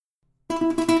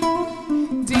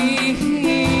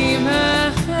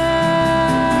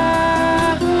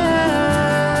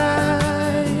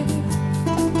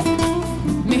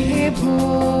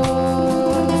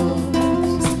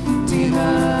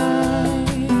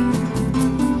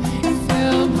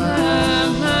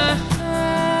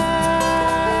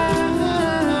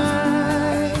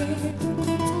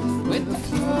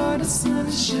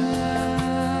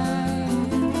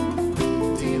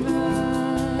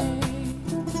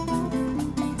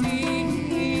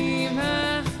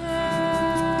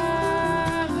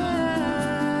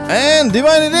And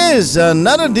divine it is,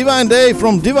 another divine day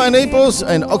from Divine Naples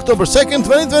on October 2nd,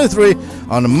 2023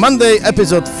 on Monday,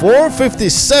 episode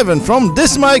 457 from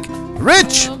this mic,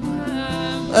 Rich.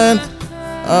 And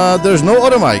there's no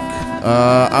other mic.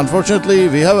 Unfortunately,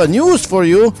 we have a news for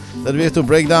you that we have to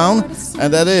break down,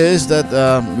 and that is that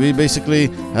we basically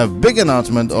have big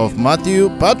announcement of Matthew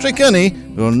Patrick Kenny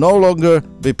will no longer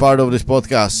be part of this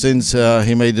podcast since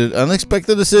he made an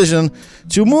unexpected decision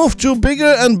to move to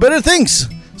bigger and better things.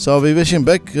 So we wish him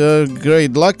back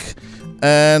great luck,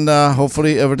 and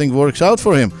hopefully everything works out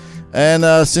for him.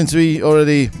 And since we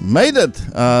already made that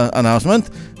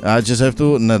announcement, I just have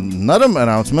to another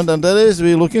announcement, and that is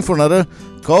we're looking for another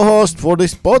co-host for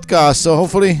this podcast. So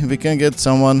hopefully we can get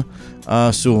someone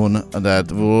soon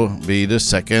that will be the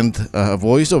second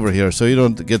voice over here, so you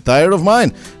don't get tired of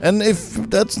mine. And if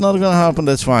that's not gonna happen,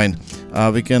 that's fine.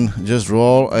 We can just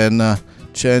roll and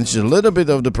change a little bit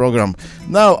of the program.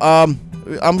 Now,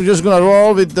 I'm just gonna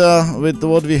roll with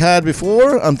what we had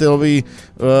before until we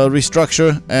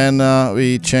restructure and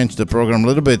we change the program a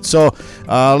little bit. So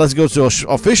let's go to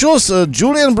officials.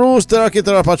 Julian Bruce, Terra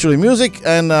Kitara Patchouli Music,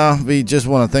 and we just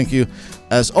want to thank you,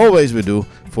 as always we do,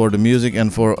 for the music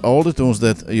and for all the tunes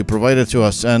that you provided to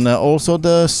us, and also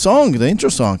the song, the intro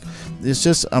song. It's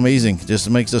just amazing. Just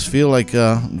makes us feel like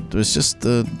it's just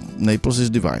Naples is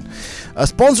divine. A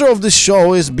sponsor of this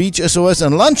show is Beach SOS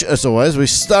and Lunch SOS. We're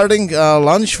starting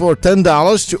lunch for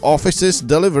 $10 to offices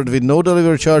delivered with no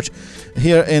delivery charge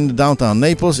here in downtown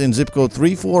Naples in zip code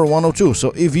 34102.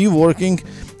 So if you're working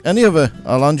and you have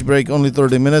a lunch break, only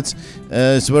 30 minutes,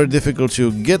 it's very difficult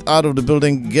to get out of the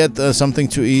building, get something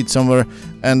to eat somewhere,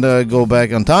 and go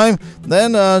back on time,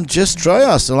 then just try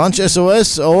us, Lunch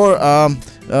SOS or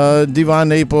Divine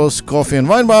Naples Coffee and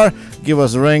Wine Bar. Give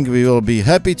us a ring. We will be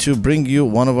happy to bring you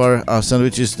one of our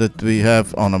sandwiches that we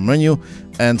have on a menu,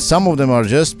 and some of them are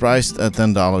just priced at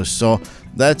 $10. So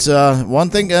that's one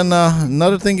thing. And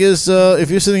another thing is, if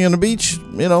you're sitting on the beach,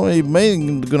 you know, you may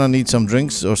gonna need some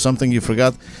drinks or something you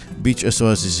forgot. Beach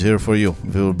SOS is here for you.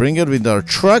 We will bring it with our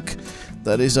truck.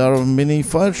 That is our mini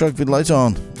fire truck with lights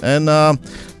on. And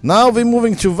now we're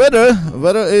moving to weather.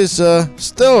 Weather is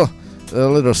still a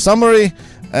little summery,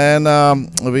 and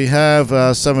we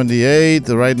have 78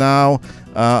 right now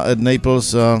at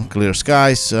Naples. Clear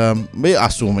skies. We're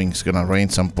assuming it's gonna rain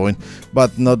some point,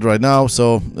 but not right now.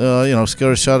 So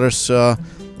scare shutters there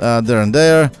and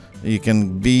there. You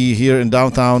can be here in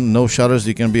downtown, no shutters.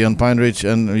 You can be on Pine Ridge,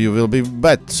 and you will be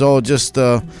wet. So just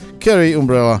carry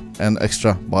umbrella and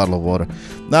extra bottle of water.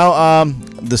 Now,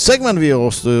 the segment we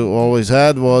also always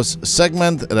had was a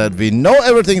segment that we know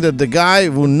everything that the guy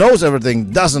who knows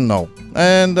everything doesn't know.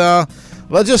 And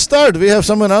let's just start. We have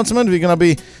some announcement. We're gonna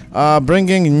be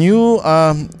bringing new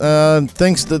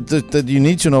things that you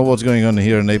need to know what's going on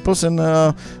here in Naples, and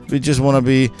we just want to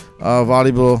be a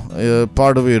valuable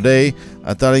part of your day,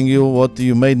 telling you what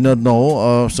you may not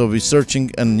know. So we're searching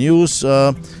in news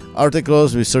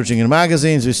articles, we're searching in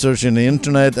magazines, we're searching the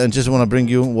internet, and just want to bring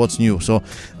you what's new. So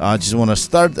I just want to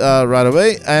start right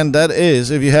away, and that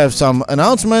is, if you have some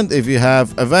announcement, if you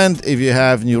have event, if you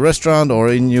have new restaurant or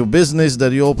a new business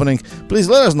that you're opening, please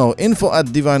let us know.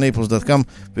 info@divinenaples.com.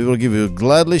 We will give you a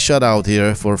gladly shout out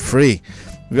here for free.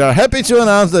 We are happy to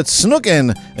announce that Snook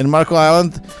Inn in Marco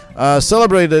Island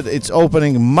celebrated its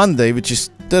opening Monday, which is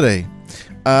today,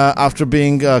 after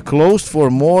being closed for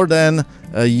more than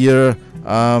a year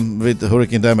with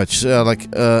hurricane damage, like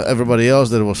everybody else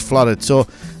that was flooded. So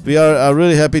we are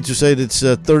really happy to say that it's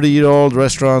a 30-year-old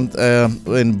restaurant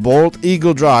in Bald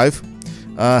Eagle Drive.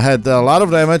 Had a lot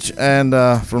of damage and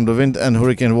from the wind and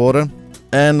hurricane water,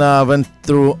 and went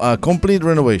through a complete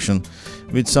renovation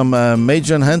with some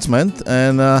major enhancement.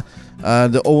 And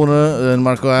the owner in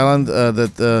Marco Island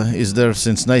that is there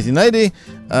since 1990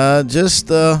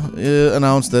 just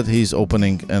announced that he's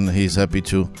opening, and he's happy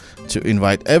to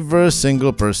invite every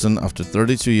single person after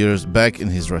 32 years back in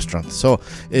his restaurant. So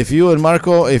if you and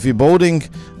Marco, if you're boating,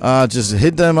 just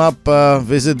hit them up,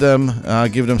 visit them,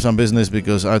 give them some business,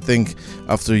 because I think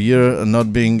after a year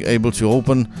not being able to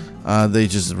open, they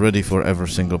just ready for every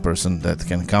single person that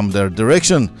can come their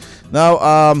direction. Now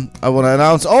I want to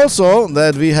announce also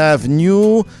that we have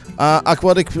new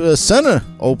aquatic center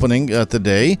opening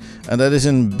today, and that is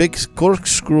in Big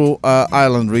Corkscrew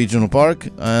Island Regional Park,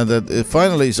 that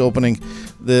finally is opening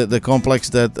the complex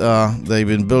that they've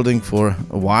been building for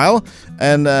a while,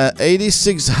 and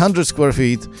 8,600 square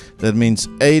feet. That means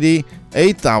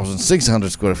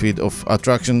 8,600 square feet of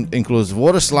attraction, includes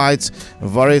water slides, a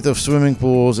variety of swimming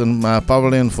pools, and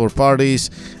pavilion for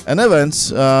parties and events.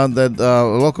 That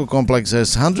local complex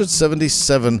has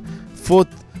 177 foot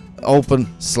open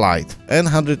slide and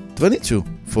 122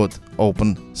 foot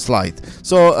open slide.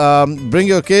 So bring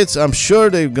your kids. I'm sure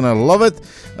they're gonna love it.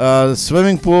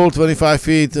 Swimming pool, 25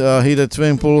 feet heated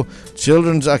swimming pool,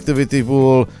 children's activity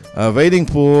pool, wading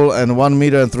pool, and 1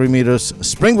 meter and 3 meters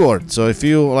springboard. So if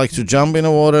you like to jump in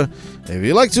the water, if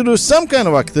you like to do some kind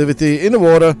of activity in the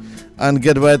water and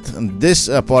get wet, this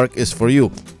park is for you.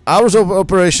 Hours of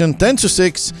operation 10 to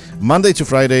 6 Monday to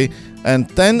Friday, and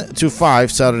 10 to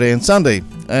 5 Saturday and Sunday.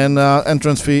 And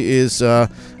entrance fee is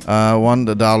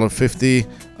 $1.50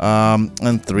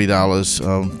 and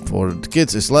 $3 for the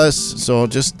kids is less. So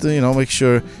just make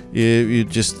sure you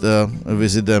just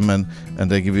visit them, and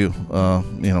they give you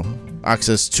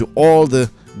access to all the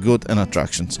good and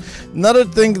attractions. Another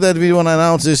thing that we want to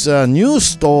announce is a new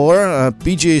store, a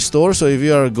PGA store. So if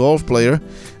you are a golf player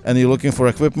and you're looking for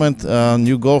equipment,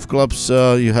 new golf clubs,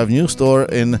 you have new store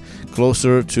in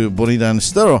closer to Bonita and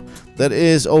Estero. That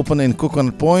is open in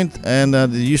Coconut Point, and there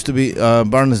used to be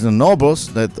Barnes & Nobles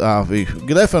that we're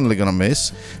definitely gonna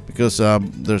miss because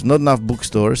there's not enough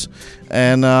bookstores,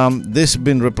 and this has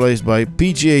been replaced by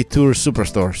PGA Tour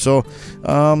Superstore. So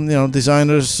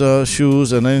designers,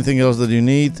 shoes, and anything else that you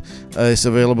need is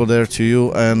available there to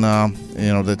you, and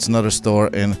that's another store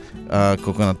in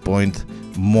Coconut Point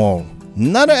Mall.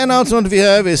 Another announcement we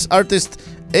have is artist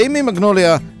Amy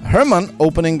Magnolia Herman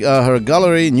opening her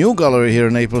new gallery here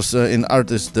in Naples in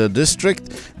Artist District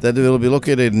that will be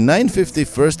located 950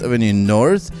 First Avenue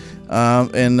North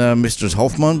in Mr.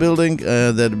 Hoffman building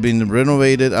that had been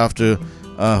renovated after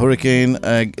hurricane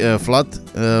flood,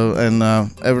 and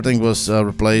everything was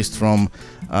replaced from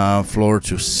floor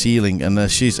to ceiling,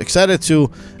 and she's excited to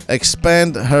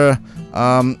expand her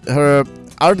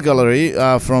art gallery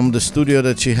from the studio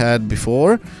that she had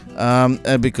before,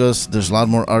 because there's a lot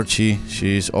more art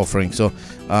she's offering. So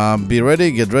be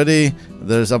ready, get ready.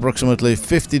 There's approximately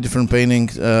 50 different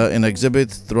paintings in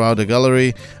exhibit throughout the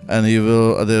gallery, and they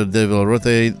will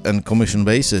rotate and commission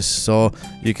basis. So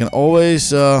you can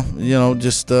always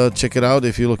just check it out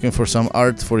if you're looking for some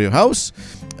art for your house,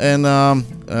 and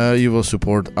you will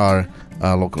support our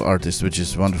local artists, which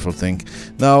is a wonderful thing.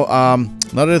 Now,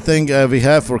 another thing we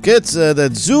have for kids,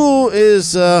 that Zoo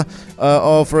is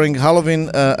offering Halloween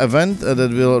event that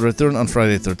will return on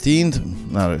Friday 13th.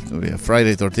 Now, we have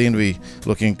Friday 13th. We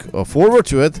looking forward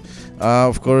to it.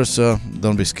 Of course,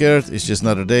 don't be scared. It's just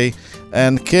another day.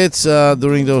 And kids,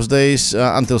 during those days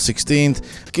until 16th,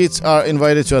 kids are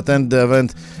invited to attend the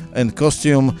event in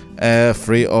costume,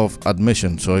 free of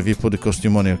admission. So if you put the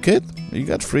costume on your kid, you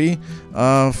got free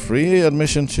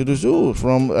admission to the zoo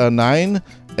from 9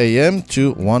 a.m.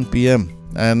 to 1 p.m.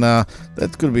 And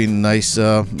that could be nice,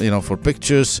 for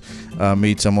pictures,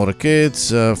 meet some other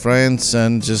kids, friends,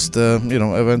 and just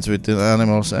events with the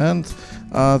animals, and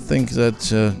things that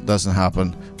doesn't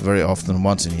happen very often,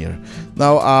 once in a year.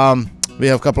 Now we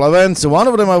have a couple of events. One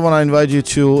of them I want to invite you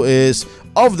to is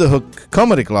Off the Hook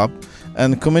Comedy Club.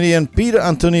 And comedian Peter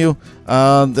Antonio,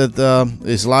 that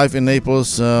is live in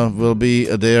Naples, will be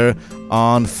there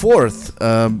on 4th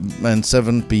and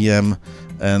 7 p.m.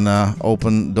 And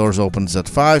doors opens at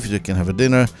 5. You can have a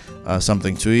dinner,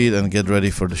 something to eat, and get ready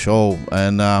for the show.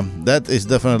 And that is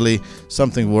definitely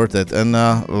something worth it. And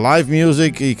live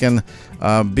music, you can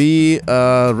be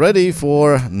ready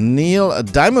for Neil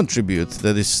Diamond tribute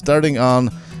that is starting on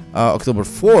October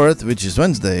 4th, which is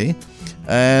Wednesday.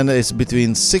 And it's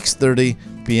between 6:30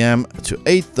 p.m. to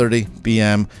 8:30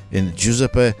 p.m. in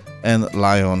Giuseppe and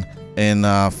Lion in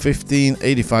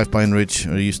 1585 Pine Ridge.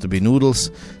 There used to be Noodles.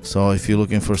 So if you're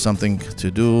looking for something to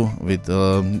do with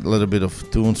a little bit of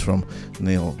tunes from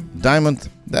Neil Diamond,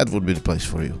 that would be the place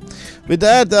for you. With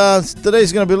that,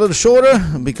 today's going to be a little shorter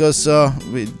because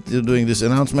we're doing this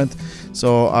announcement.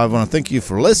 So I want to thank you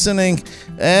for listening.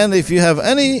 And if you have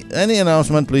any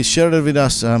announcement, please share it with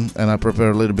us. And I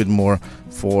prepare a little bit more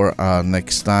for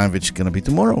next time, which is going to be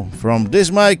tomorrow. From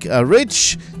this mic,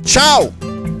 Rich, ciao!